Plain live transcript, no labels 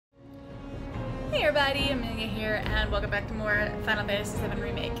Hey everybody, Amelia here, and welcome back to more Final Fantasy VII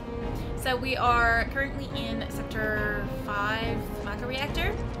Remake. So we are currently in Sector 5 Mako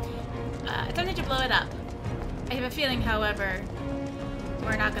Reactor. Attempting to blow it up. I have a feeling, however,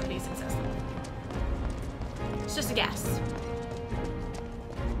 we're not going to be successful. It's just a guess.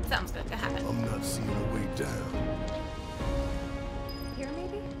 Sounds good to happen. I'm not seeing a way down. Here,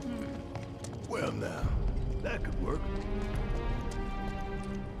 maybe? Well now, that could work.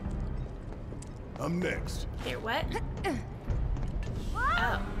 I'm next. Here, what?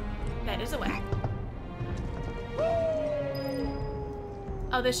 Oh, that is a way.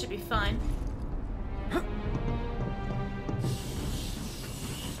 Oh, this should be fun.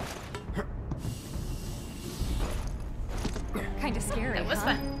 Kind of scary, That was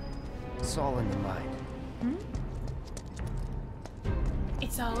huh? fun. It's all in the mind.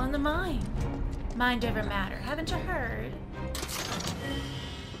 It's all in the mind. Mind over matter. Haven't you heard?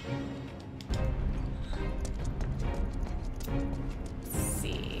 Let's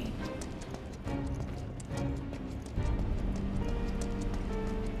see.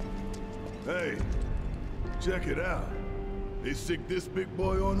 Hey, check it out. They stick this big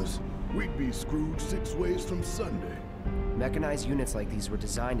boy on us, we'd be screwed 6 ways from Sunday. Mechanized units like these were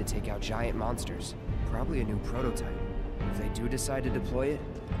designed to take out giant monsters. Probably a new prototype. If they do decide to deploy it,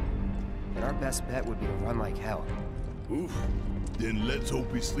 then our best bet would be to run like hell. Oof. Then let's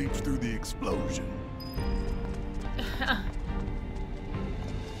hope he sleeps through the explosion.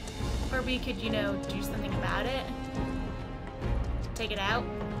 Or we could, you know, do something about it. Take it out.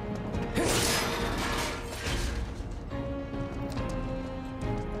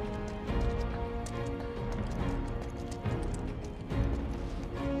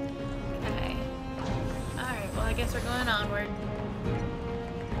 Okay. Alright, well I guess we're going onward.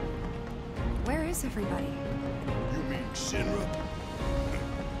 Where is everybody? You mean Shinra?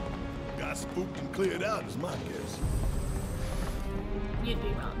 Got spooked and cleared out is my guess. You'd be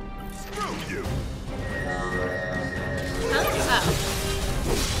wrong. Screw you! Huh?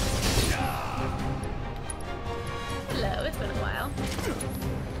 Oh. Hello, it's been a while.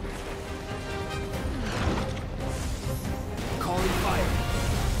 Calling fire.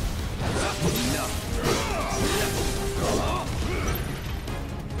 Enough.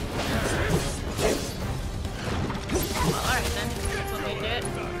 Well, alright then. That's one way to do it.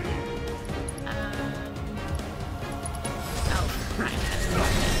 Oh, right.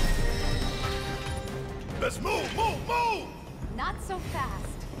 Let's move, move, move! Not so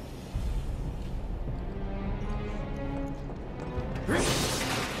fast.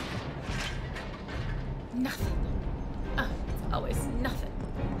 Nothing. Oh, it's always nothing.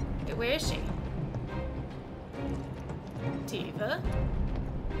 Okay, where is she? Diva?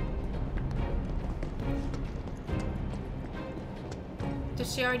 Did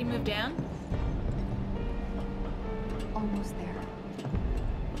she already move down? Almost there.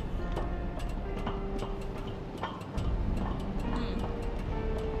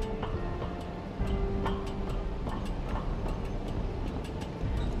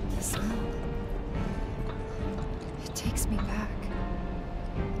 The smoke. It takes me back.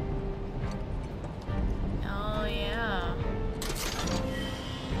 Oh, yeah.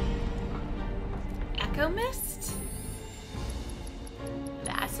 Echo Mist?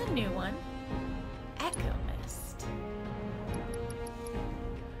 That's a new one. Echo Mist.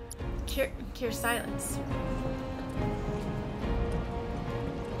 Cure silence.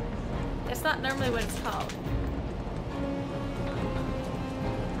 That's not normally what it's called.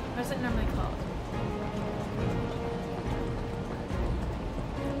 What is it normally called?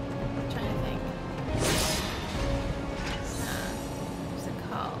 I'm trying to think. What's it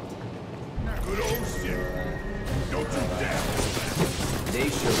called? Good old shit. Don't you dare! They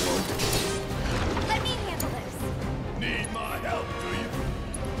sure won't. Let me handle this. Need my help, do you?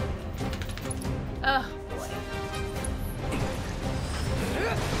 Oh, boy.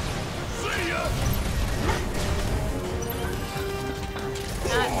 See ya!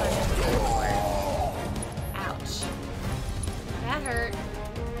 Not fun. Ouch. That hurt.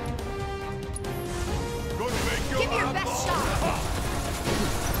 Gonna make your Give me your eyeball best shot. pop.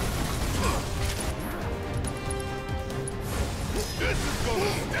 This is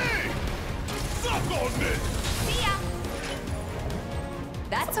gonna sting! Suck on this! See ya.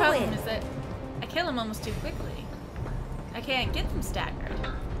 That's The a problem win. is that I kill them almost too quickly. I can't get them staggered.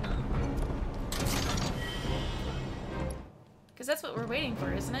 Because that's what we're waiting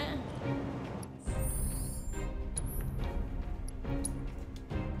for, isn't it?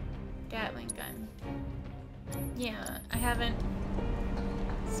 Gatling gun. Yeah, I haven't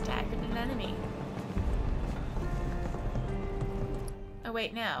staggered an enemy. Oh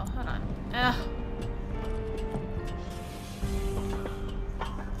wait, no. Hold on. Ugh.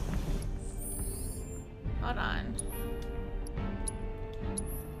 Hold on.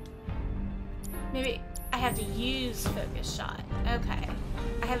 Maybe I have to use focus shot. Okay.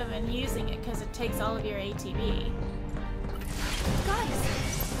 I haven't been using it because it takes all of your ATB. Guys!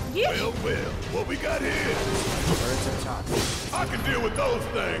 Yeah. Well, what we got here? Birds up top. I can deal with those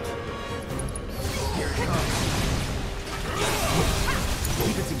things. Here it comes.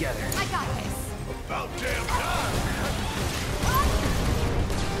 Keep it together. I got this. About damn time.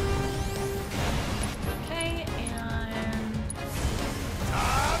 Okay, and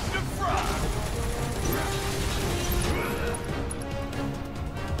Time to fry.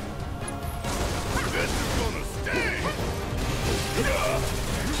 This is gonna sting.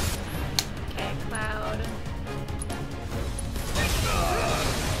 okay, Cloud.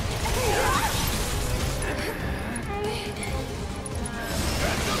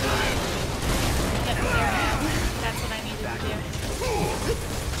 Get there now. That's what I needed to do.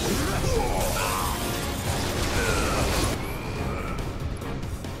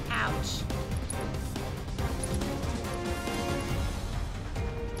 Ouch.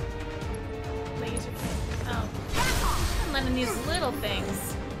 Laser. Oh. I'm letting these little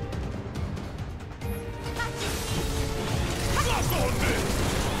things. Suck on this.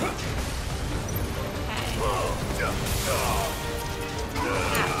 Okay.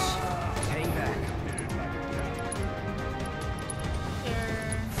 Ouch. Hang back.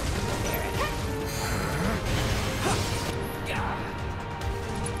 Here.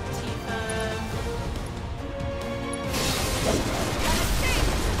 Tifa.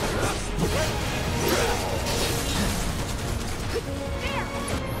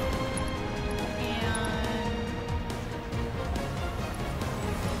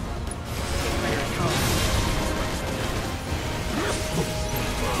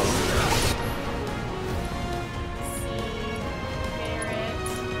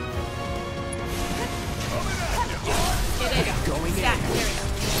 Going Stack. in.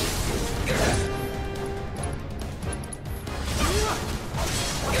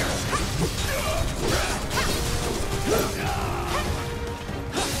 There we go.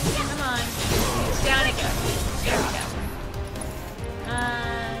 Come on. Down it goes. There we go.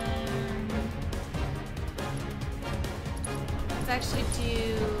 Let's actually do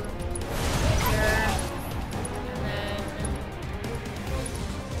here and then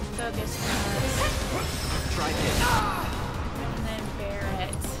focus on Try this. and then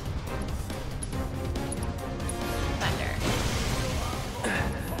Barrett. Thunder.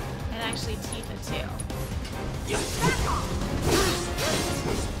 And actually Tifa too. You're done.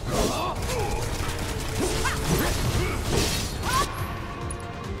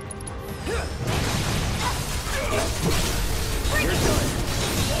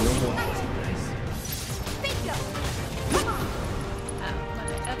 No more. Bingo! Come on! Oh,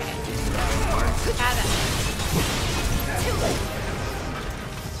 love it. Okay. Have it.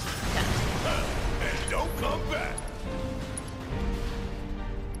 Done. And don't come back.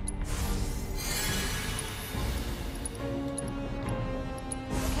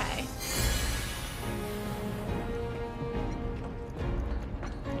 Okay.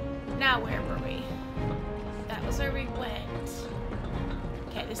 Now where were we? That was where we went.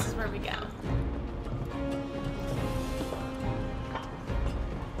 Okay, this is where we go.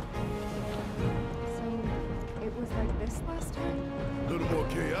 So, it was like this last time? A little more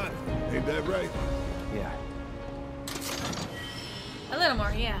chaotic. Ain't that right? Yeah. A little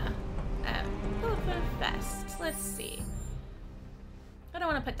more, yeah. Bulletproof vest. Let's see. I don't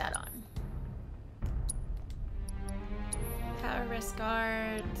want to put that on. Power wrist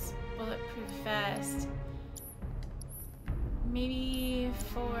guards, bulletproof vest. Maybe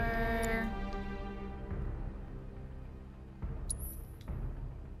for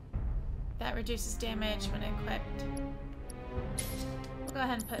that reduces damage when equipped. We'll go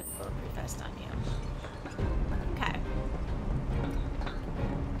ahead and put bulletproof vest on you. Okay.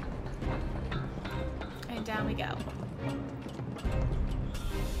 And down we go.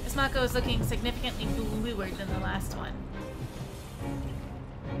 This mako is looking significantly bluer than the last one.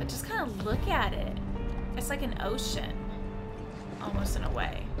 But just kind of look at it. It's like an ocean. Almost in a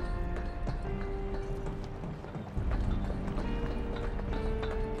way.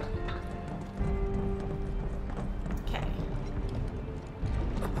 Okay.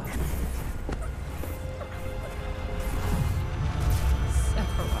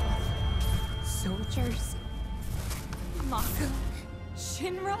 Several soldiers. Mako.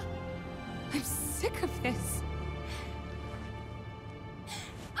 Shinra. I'm sick of this.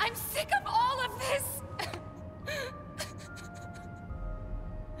 I'm sick of all of this!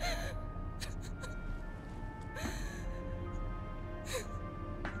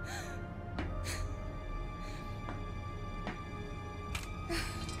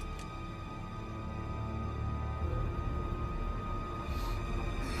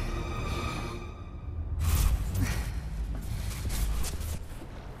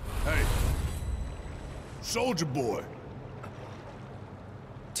 Soldier boy.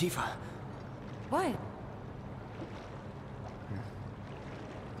 Tifa. What?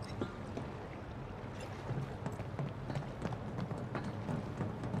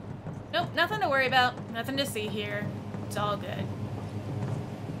 Nope, nothing to worry about. Nothing to see here. It's all good.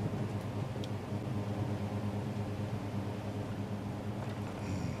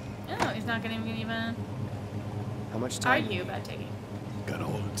 Oh, he's not gonna even... How much time? Are you about taking? Got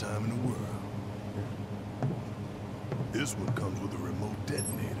all the time in the world. This one comes with a remote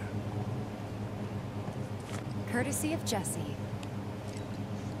detonator. Courtesy of Jesse.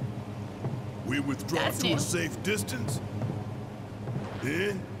 We withdraw That's to new. a safe distance.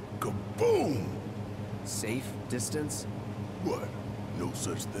 Then, kaboom! Safe distance? What? No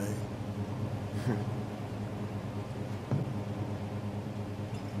such thing.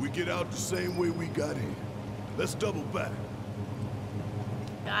 We get out the same way we got in. Let's double back.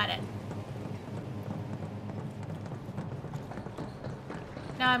 Got it.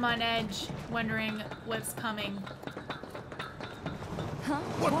 Now I'm on edge, wondering what's coming. Huh?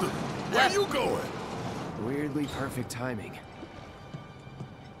 What the? Where you going? Weirdly perfect timing.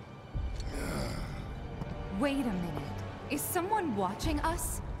 Wait a minute. Is someone watching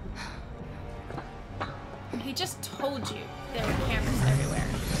us? He just told you there were cameras everywhere.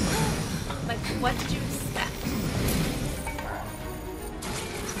 Like, what did you expect?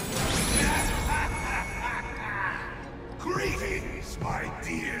 Greetings, my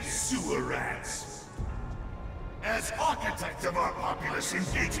dear sewer rats. As architect of our populace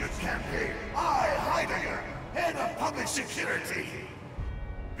engagement campaign, I, Heidegger, head of public security,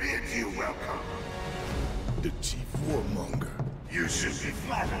 bid you welcome. The chief warmonger. You should be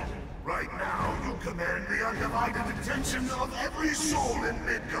flattered. Right now, you command the undivided attention of every soul in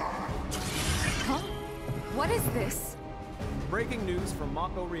Midgar. Huh? What is this? Breaking news from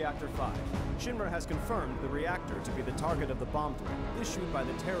Mako Reactor 5. Shinra has confirmed the reactor to be the target of the bomb threat issued by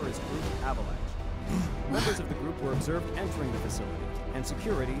the terrorist group Avalanche. Members of the group were observed entering the facility, and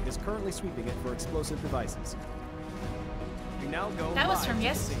security is currently sweeping it for explosive devices. We now go That was live from to the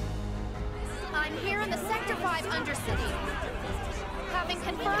yesterday. scene. I'm here in the Sector 5 Undercity. Having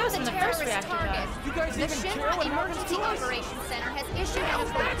confirmed was the from the first terrorist reactor, target, You guys the even care Shinra what happens Emergency to us? Operations Center has issued an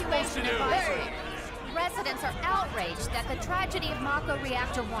evacuation advisory. Residents are outraged that the tragedy of Mako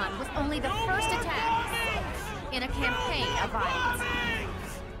Reactor 1 was only the first attack in a campaign of violence.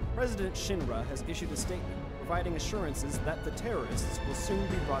 President Shinra has issued a statement providing assurances that the terrorists will soon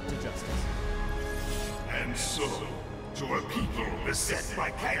be brought to justice. And so, to a people beset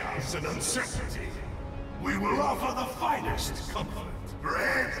by chaos and uncertainty, we will offer the finest comfort,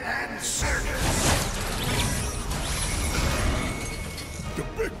 bread and circus. The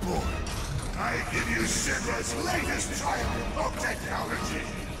big boy. I give you Shinra's latest triumph of technology.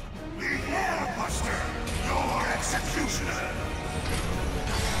 The Airbuster, your executioner.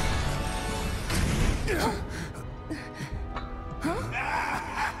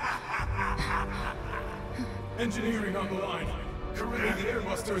 Engineering on the line. Currently, the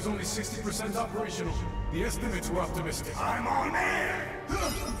Airbuster is only 60% operational. The estimates were optimistic. I'm on air!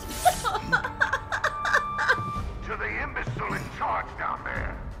 To the imbecile in charge down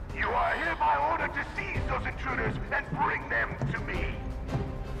there, you are hereby ordered to seize those intruders and bring them to me.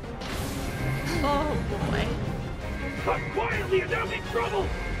 Oh boy. But quietly, or there'll be trouble!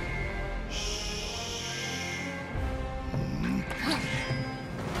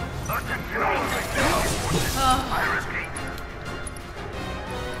 Iris King.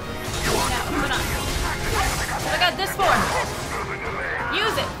 Now, hold on. What I got this for?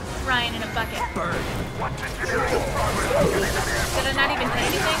 Use it! Ryan in a bucket. Bird. Did I not even hit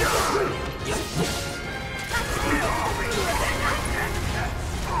anything?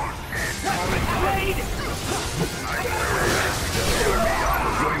 Overpowered.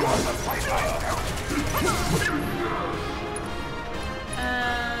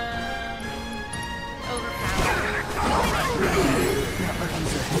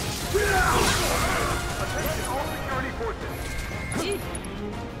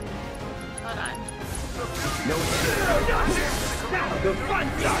 Hold on. No. The fun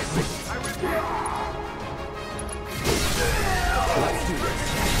starts! Let's do this.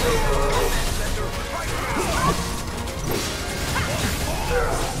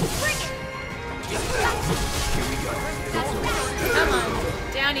 Here we go. Come on.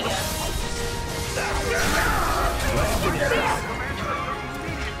 Down you go.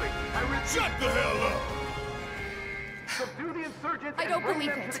 Shut the hell up! I don't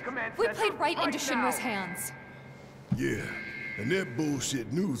believe it. We played right into Shinra's hands. Yeah, and their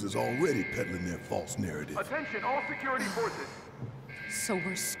bullshit news is already peddling their false narrative. Attention all security forces. So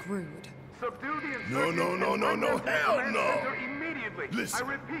we're screwed. Subdue the No, insurgents no, no, and no, bring no, them to the hell command no. center immediately. Listen.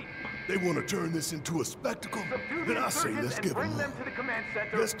 I repeat. They want to turn this into a spectacle? Subdue Then the I say insurgents let's and give bring them them one. to the command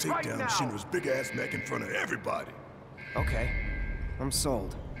center Let's take right down now. Shinra's big-ass neck in front of everybody. Okay, I'm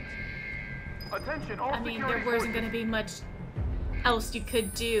sold. Attention, all I mean, security there wasn't going forces. to be much else you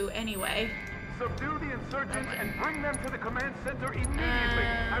could do anyway. Subdue the insurgents and bring them to the command center immediately.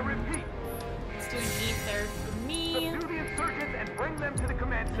 I repeat. Let's do an ether for me. Subdue the insurgents and bring them to the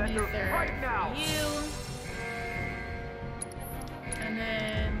command An center ether right now. for you. And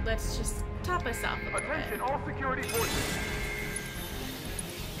then let's just top us off a little Attention, bit. all security forces.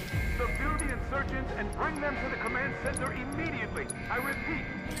 Subdue the insurgents and bring them to the command center immediately. I repeat.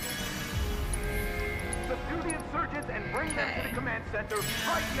 Subdue the insurgents and bring them to Okay. the command center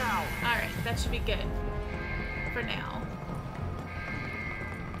right now. Alright, that should be good. For now.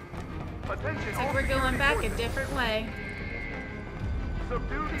 Attention, Looks all like we're going security back forces. a different way.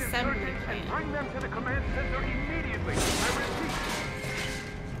 Subdue the Assembly insurgents and plant. bring them to the command center immediately. I repeat.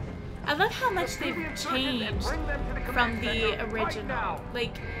 I love how much Subdue the they've insurgents and changed bring them to the from command the center right original. now.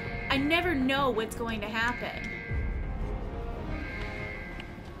 Like, I never know what's going to happen.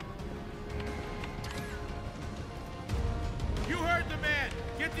 You heard the man!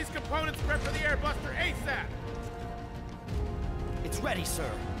 Get these components prepped for the airbuster ASAP! It's ready, sir.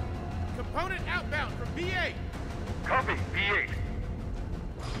 Component outbound from B8! Copy, B8.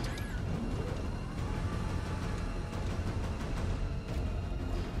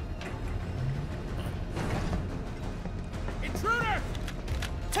 Intruder!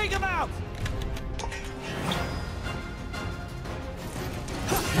 Take him out!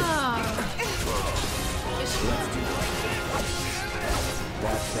 Oh.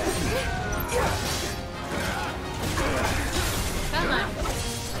 That's that. Come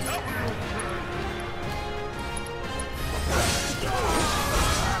on.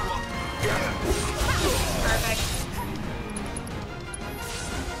 Perfect.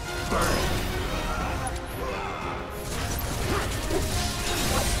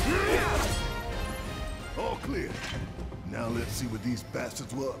 All clear. Now let's see what these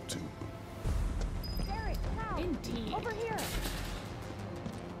bastards were up to. Indeed. Over here.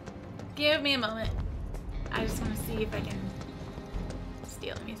 Give me a moment. I just want to see if I can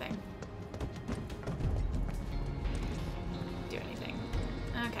steal anything. Do anything.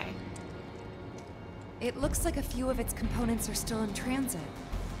 Okay. It looks like a few of its components are still in transit.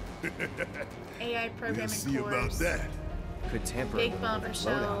 AI programming We'll see about cores, that. Could tamper big with bomber loadout.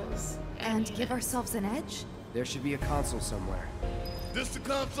 shells, And give units. ourselves an edge? There should be a console somewhere. This the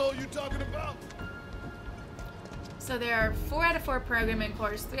console you talking about? So there are 4 out of 4 programming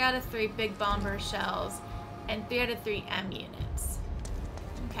cores, 3 out of 3 big bomber shells, and 3 out of 3 M units.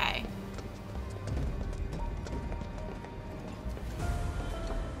 Okay.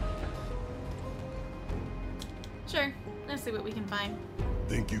 Sure. Let's see what we can find.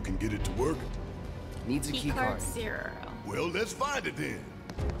 Think you can get it to work? Needs a key card. 0. Well, let's find it then.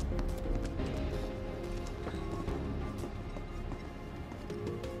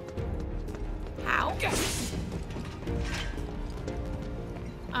 How?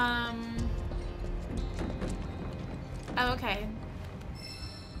 Oh, okay.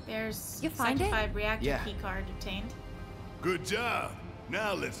 There's You find it? Sector 5 reactor Yeah. key card obtained. Good job.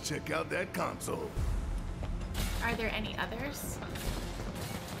 Now let's check out that console. Are there any others?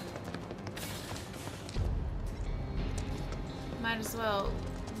 Might as well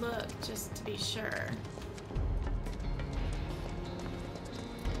look just to be sure.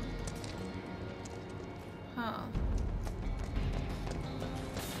 Huh.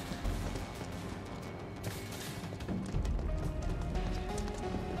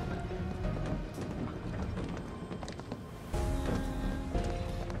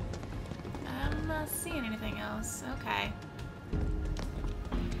 I'm not seeing anything else. Okay.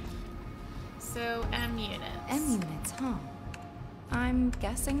 So, M units. M units, huh? I'm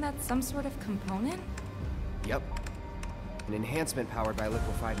guessing that's some sort of component? Yep. An enhancement powered by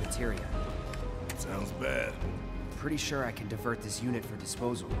liquefied materia. Sounds bad. Pretty sure I can divert this unit for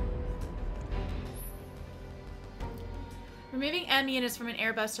disposal. Removing M units from an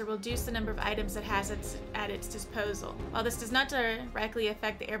airbuster will reduce the number of items it has at its disposal. While this does not directly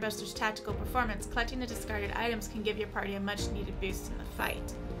affect the airbuster's tactical performance, collecting the discarded items can give your party a much-needed boost in the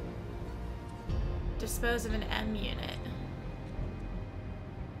fight. Dispose of an M unit.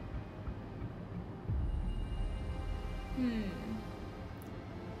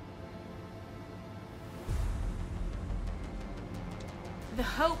 The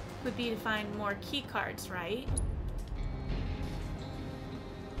hope would be to find more key cards, right?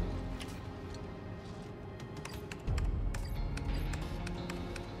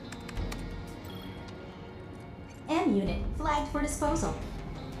 M unit, flagged for disposal.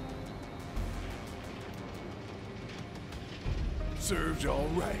 Serves y'all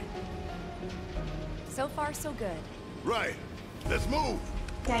right. So far, so good. Right. Let's move.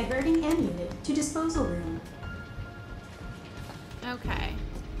 Diverting M unit to disposal room. Okay.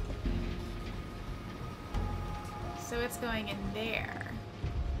 So it's going in there.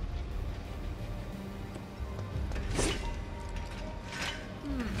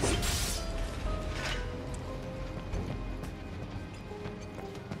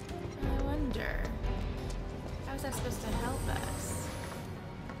 I wonder, how is that supposed to help us?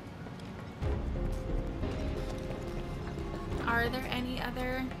 Are there any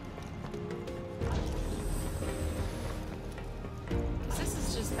other? Because this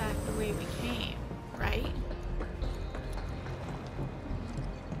is just back the way we came, right?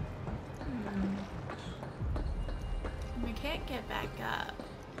 We can't get back up.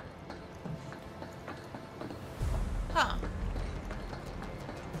 Huh.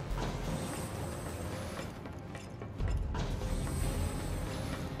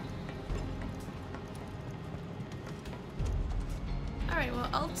 Alright, well,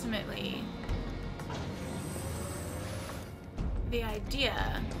 ultimately, the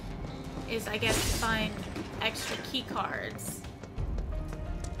idea is, I guess, to find extra key cards.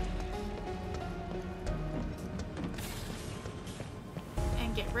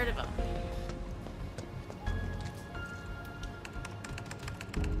 And get rid of them.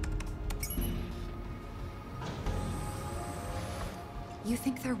 You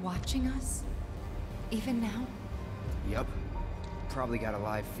think they're watching us? Even now? Yup. Probably got a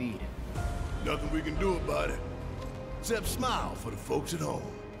live feed. Nothing we can do about it. Except smile for the folks at home.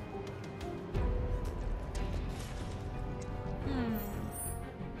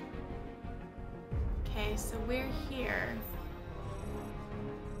 Okay, so we're here.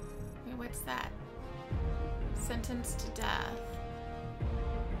 Wait, what's that? Sentenced to death.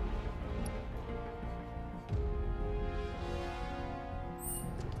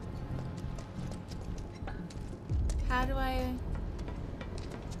 How do I...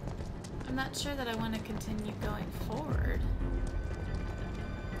 I'm not sure that I want to continue going forward.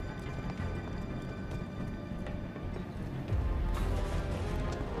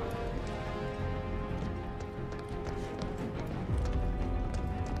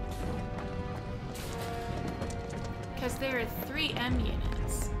 Because there are 3 M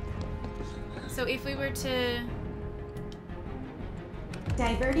units. So if we were to...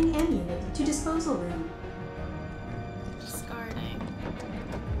 Diverting M unit to disposal room. Discarding.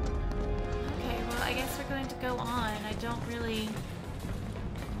 Okay, well, I guess we're going to go on. I don't really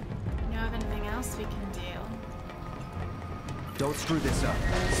know of anything else we can do. Don't screw this up.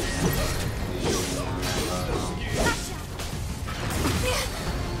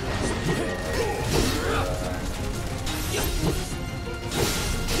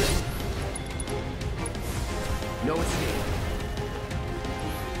 No escape.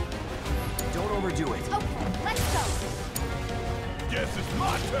 Don't overdo it. Okay, let's go. Guess it's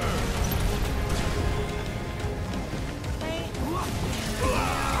my turn.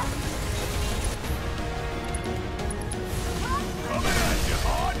 Coming at you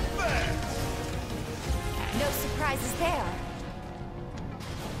hard and fast. No surprises there.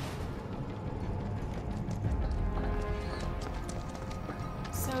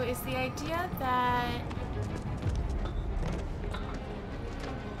 So is the idea that...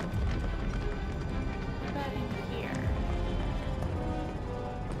 What about in here?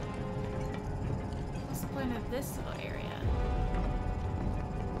 What's the point of this little area?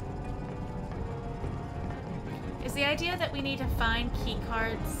 Is the idea that we need to find key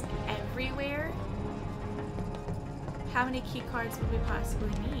cards everywhere? How many key cards would we possibly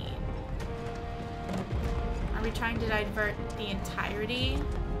need? Are we trying to divert the entirety?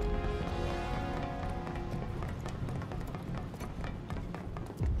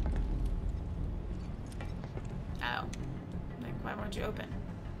 Oh. Like, why won't you open?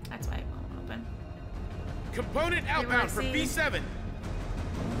 That's why it won't open. Component outbound for B7.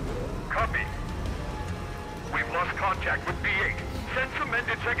 Copy. We've lost contact with B8. Send some men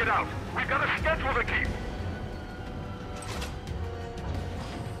to check it out. We've got a schedule to keep.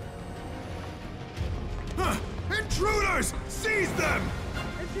 Huh! Intruders! Seize them!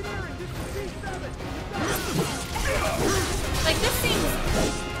 Engineering, this is B7. Like, this seems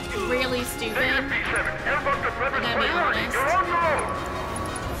really stupid. B7, Airbus to Brevis I'm gonna be honest. You're on your own.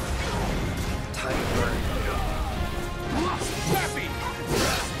 Time to burn. Happy!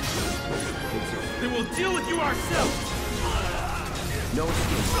 Then we'll deal with you ourselves! No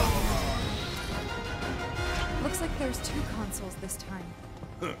escape. Looks like there's 2 consoles this time.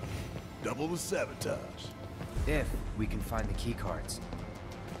 Huh. Double the sabotage. If we can find the key cards.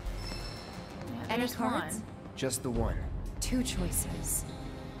 Yeah, Any there's cards? one. Just the one. 2 choices.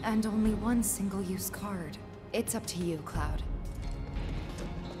 And only 1 single-use card. It's up to you, Cloud.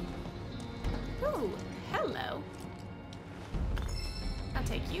 Ooh, hello. I'll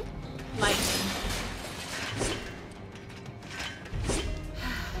take you. Lightning.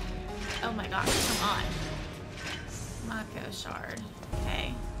 Oh my gosh, come on. Mako shard.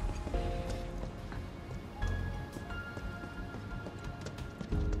 Okay.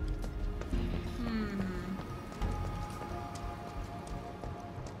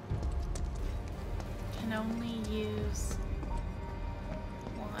 Can only use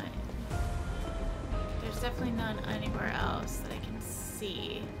 1. There's definitely none anywhere else that I can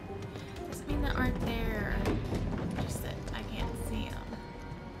see. Doesn't mean that aren't there, just that I can't see them.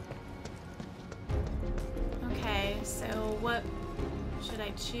 Okay, so what should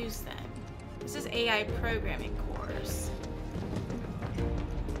I choose then? This is AI programming course.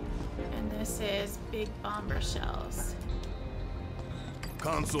 And this is big bomber shells.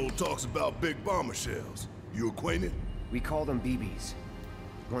 Console talks about big bomber shells. You acquainted? We call them BBs.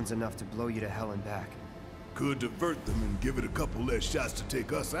 One's enough to blow you to hell and back. Could divert them and give it a couple less shots to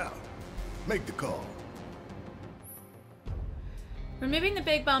take us out. Make the call. Removing the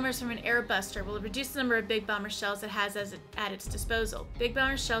big bombers from an air buster will reduce the number of big bomber shells it has at its disposal. Big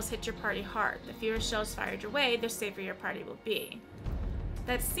bomber shells hit your party hard. The fewer shells fired your way, the safer your party will be.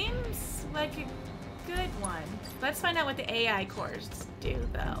 That seems like a good one. Let's find out what the AI cores do,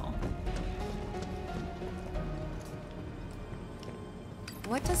 though.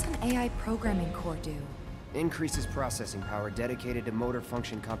 What does an AI programming core do? Increases processing power dedicated to motor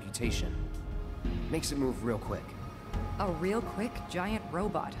function computation. Makes it move real quick. A real quick giant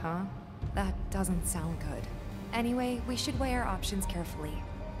robot, huh? That doesn't sound good. Anyway, we should weigh our options carefully.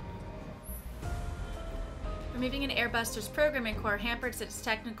 Removing an airbuster's programming core hampers its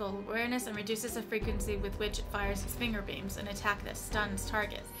technical awareness and reduces the frequency with which it fires its finger beams, an attack that stuns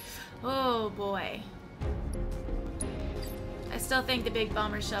targets. Oh boy. I still think the big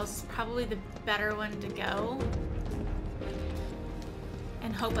bomber shells is probably the better one to go.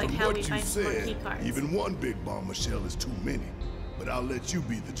 And hope like hell we find some more key cards. Even 1 big bomber shell is too many, but I'll let you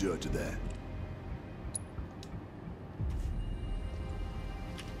be the judge of that.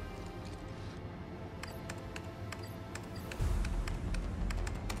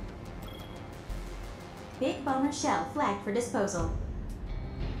 Big bomber shell flagged for disposal.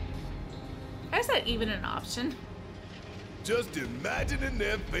 How is that even an option? Just imagining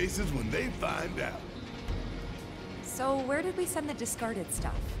their faces when they find out. So where did we send the discarded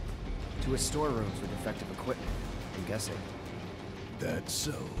stuff? To a storeroom for defective equipment, I'm guessing. That's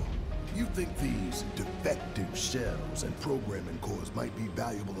so. You think these defective shells and programming cores might be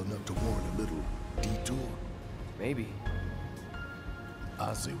valuable enough to warrant a little detour? Maybe.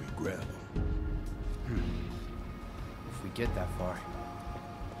 I say we grab them. If we get that far.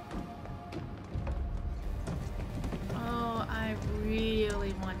 Oh, I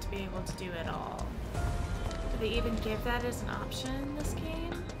really want to be able to do it all. Do they even give that as an option in this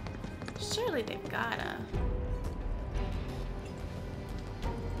game? Surely they've gotta.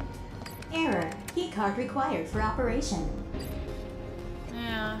 Error. Keycard required for operation.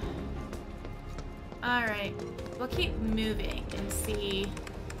 Yeah. Alright. We'll keep moving and see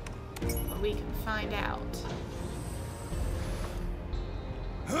what we can find out.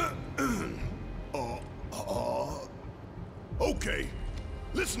 Okay,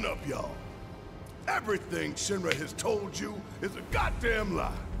 listen up, y'all. Everything Shinra has told you is a goddamn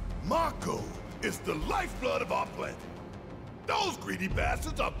lie. Mako is the lifeblood of our planet. Those greedy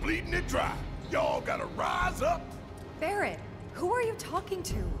bastards are bleeding it dry. Y'all gotta rise up. Barrett, who are you talking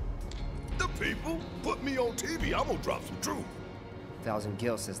to? The people put me on TV. I'm gonna drop some truth. 1000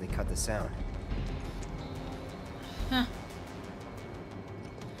 Gil says they cut the sound. Huh.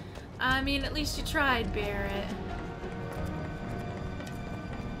 I mean, at least you tried, Barrett.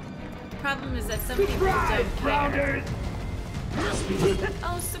 The problem is that some people don't care.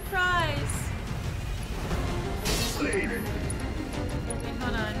 Oh, surprise! Wait,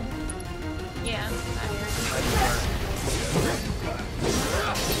 hold on. Yeah,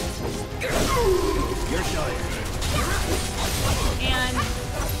 You're tired. and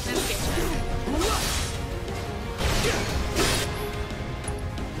let's get you.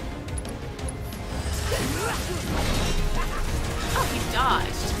 Oh, he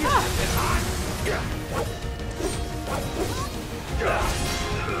dodged.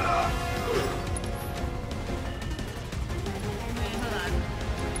 Wait, hold on.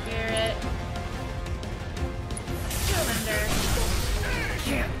 Garrett. Cylinder.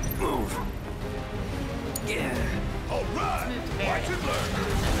 Can't move. Yeah.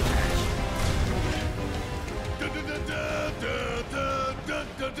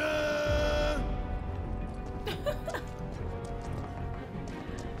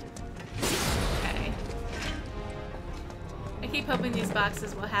 keep hoping these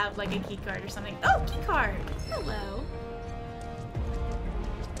boxes will have like a key card or something. Oh, key card! Hello.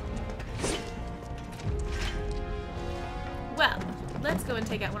 Well, let's go and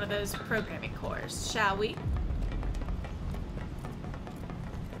take out one of those programming cores, shall we?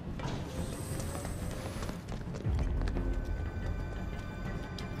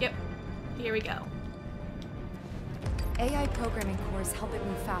 Yep, here we go. AI programming cores help it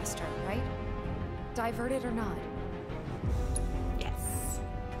move faster, right? Divert it or not? Yes.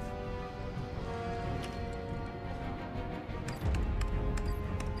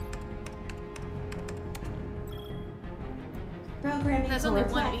 Programming There's only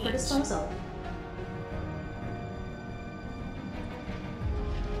core one flagged of for each. disposal.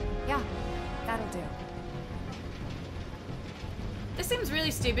 Yeah, that'll do. This seems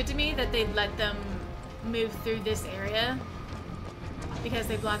really stupid to me that they let them move through this area because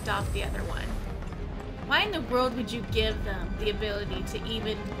they blocked off the other one. Why in the world would you give them the ability to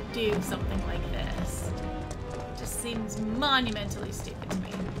even do something like this? It just seems monumentally stupid to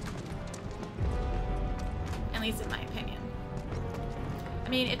me. At least in my opinion. I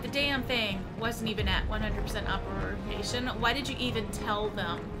mean, if the damn thing wasn't even at 100% operation, why did you even tell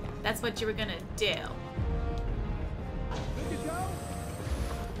them that's what you were gonna do? Good to go?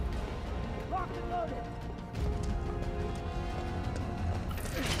 Locked and loaded.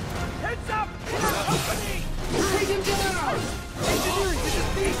 Heads up! Company! Taken down! Engineering, this is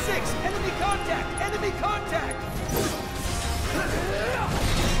B6! Enemy contact! Enemy contact!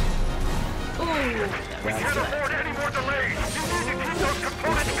 Ooh, We can't afford any more delays! You need to keep those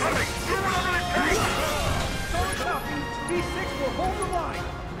components coming! Do whatever it takes! Solid copy! B6 will hold the line!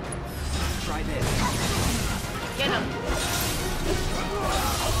 Try this. get him.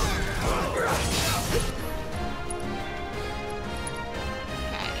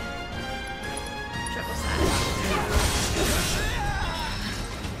 Okay. Triple side.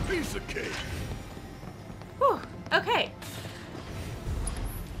 Piece of cake. Whew. Okay.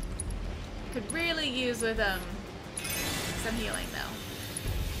 Could really use with some healing though.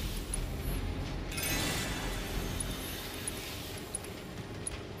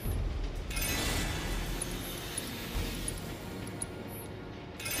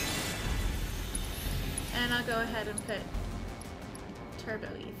 And I'll go ahead and put Turbo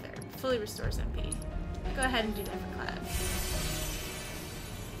Ether. Fully restores MP. Go ahead and do that for Cloud.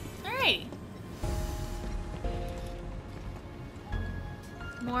 Alrighty.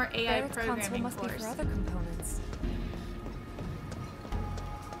 More AI Barrett's programming console must course. be for other components.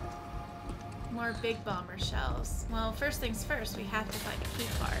 More big bomber shells. Well, first things first, we have to find a key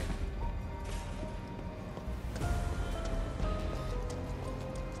card.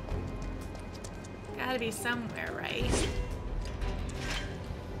 Gotta be somewhere, right?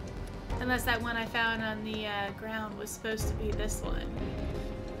 Unless that one I found on the ground was supposed to be this one.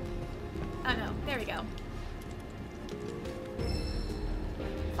 Oh no, there we go.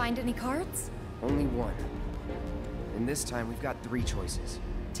 Find any cards? Only one. And this time we've got 3 choices.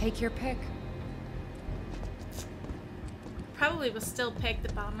 Take your pick. Probably will still pick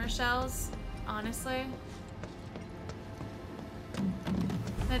the bomber shells, honestly.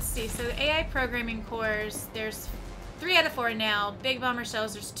 Let's see, so the AI programming cores, there's 3 out of 4 now. Big bomber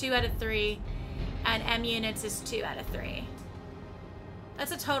shells, there's 2 out of 3. And M units is 2 out of 3.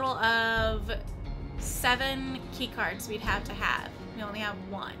 That's a total of 7 key cards we'd have to have. We only have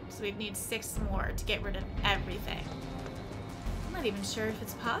 1, so we'd need 6 more to get rid of everything. I'm not even sure if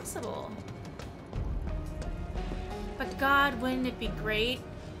it's possible. But God, wouldn't it be great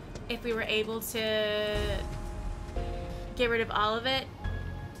if we were able to get rid of all of it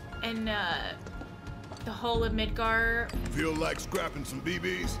and the whole of Midgar? Feel like scrapping some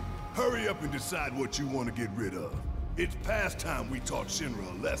BBs? Hurry up and decide what you want to get rid of. It's past time we taught Shinra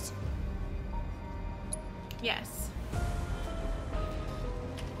a lesson. Yes.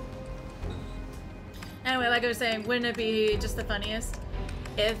 Anyway, like I was saying, wouldn't it be just the funniest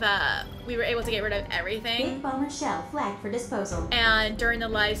if we were able to get rid of everything? Big bomber shell flagged for disposal. And during the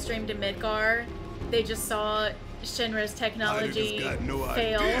live stream to Midgar, they just saw Shinra's technology Heidegger's got no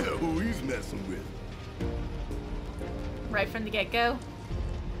fail idea who he's messing with. right from the get-go.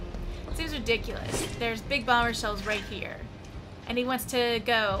 It seems ridiculous. There's big bomber shells right here, and he wants to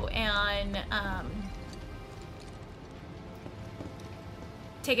go and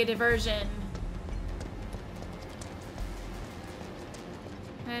take a diversion.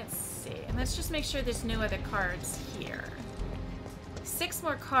 Let's see, and let's just make sure there's no other cards here. 6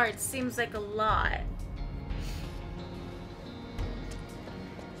 more cards seems like a lot,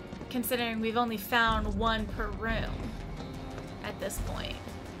 considering we've only found 1 per room at this point.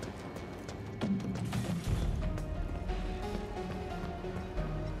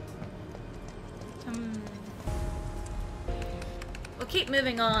 keep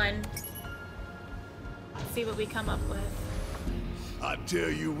moving on. See what we come up with. I tell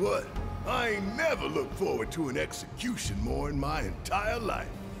you what, I ain't never looked forward to an execution more in my entire life.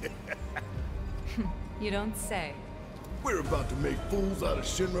 You don't say. We're about to make fools out of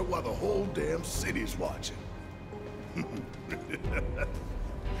Shinra while the whole damn city's watching.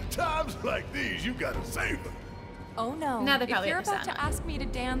 Times like these, you gotta save them. Oh no. Now they If probably you're about understand. to ask me to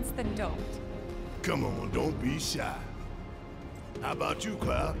dance, then don't. Come on, don't be shy. How about you,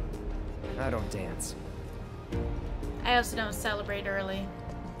 Cloud? I don't dance. I also don't celebrate early.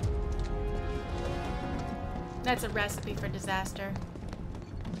 That's a recipe for disaster.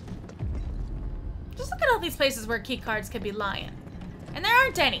 Just look at all these places where key cards could be lying. And there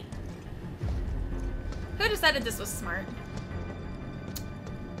aren't any. Who decided this was smart?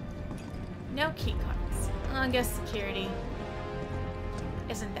 No key cards. Well, I guess security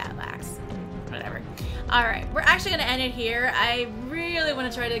isn't that lax. Whatever. Alright, we're actually going to end it here. I really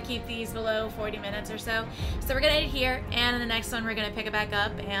want to try to keep these below 40 minutes or so. So we're going to end it here, and in the next one we're going to pick it back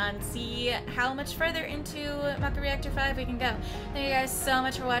up and see how much further into Mako Reactor 5 we can go. Thank you guys so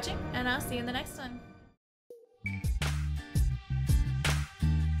much for watching, and I'll see you in the next one.